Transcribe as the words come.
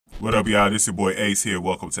What up, y'all? This your boy Ace here.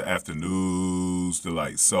 Welcome to Afternoons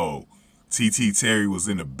Delight. So, TeeTee Terry was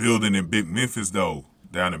in the building in Big Memphis, though.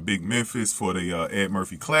 Down in Big Memphis for the Ed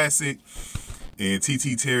Murphy Classic. And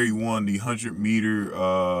TeeTee Terry won the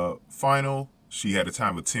 100-meter final. She had a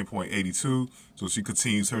time of 10.82. So, she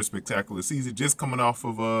continues her spectacular season. Just coming off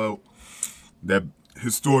of that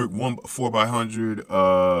historic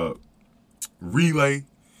 4x100 relay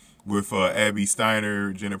with Abby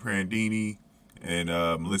Steiner, Jennifer Andini, and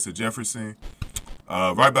Melissa Jefferson.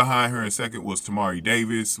 Right behind her in second was Tamari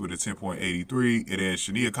Davis with a 10.83. And then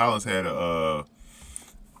Shania Collins had I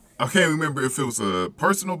can't remember if it was a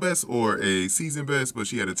personal best or a season best, but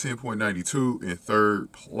she had a 10.92 in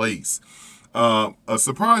third place. A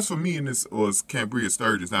surprise for me in this was Cambrea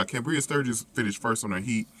Sturgis. Now, Cambrea Sturgis finished first on her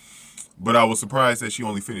heat, but I was surprised that she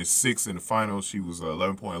only finished sixth in the final. She was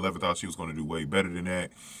 11.11. Thought she was going to do way better than that.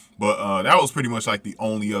 But that was pretty much like the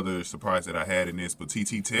only other surprise that I had in this. But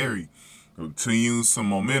TeeTee Terry, to use some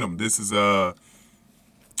momentum, this is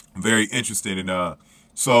very interesting. And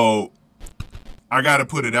so I got to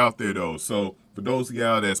put it out there, though. So for those of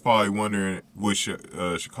y'all that's probably wondering which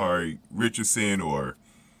Sha'Carri Richardson or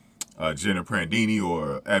Jenna Prandini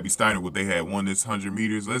or Abby Steiner, would they have won this 100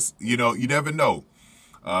 meters? You never know.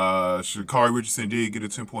 Sha'Carri Richardson did get a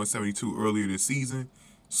 10.72 earlier this season.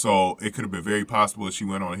 So it could have been very possible if she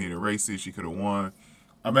went on here to race it, she could have won.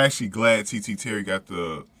 I'm actually glad TeeTee Terry got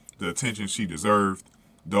the attention she deserved,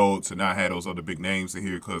 though, to not have those other big names in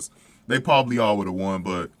here, because they probably all would have won,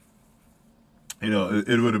 but,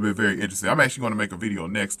 it would have been very interesting. I'm actually going to make a video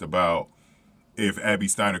next about if Abby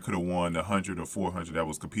Steiner could have won the 100 or 400 that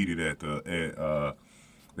was competed at the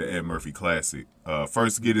Ed Murphy Classic.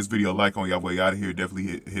 First, get this video a like on your way out of here.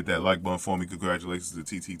 Definitely hit that like button for me. Congratulations to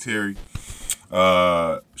TeeTee Terry.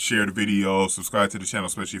 Share the video, subscribe to the channel,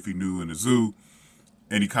 especially if you're new in the zoo.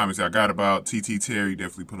 Any comments I got about TeeTee Terry,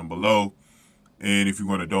 definitely put them below. And if you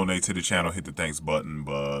want to donate to the channel, hit the thanks button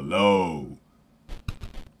below.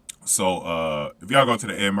 So, if y'all go to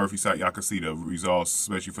the Ed Murphy site, y'all can see the results,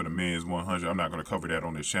 especially for the men's 100. I'm not going to cover that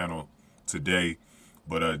on this channel today,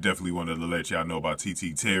 but definitely wanted to let y'all know about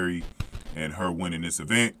TeeTee Terry and her winning this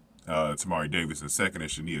event. Tamari Davis in second and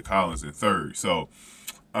Shania Collins in third. So,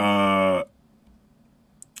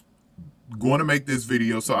 going to make this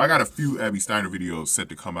video. So I got a few Abby Steiner videos set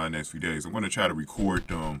to come out in the next few days. I'm going to try to record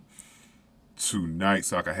them tonight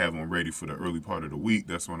so I can have them ready for the early part of the week.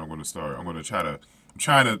 That's when I'm going to start. I'm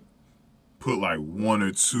trying to put like 1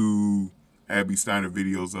 or 2 Abby Steiner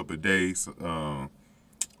videos up a day. So,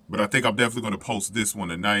 but I think I'm definitely going to post this one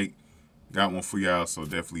tonight. Got one for y'all, so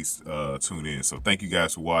definitely tune in. So thank you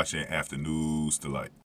guys for watching Afternoons Delight.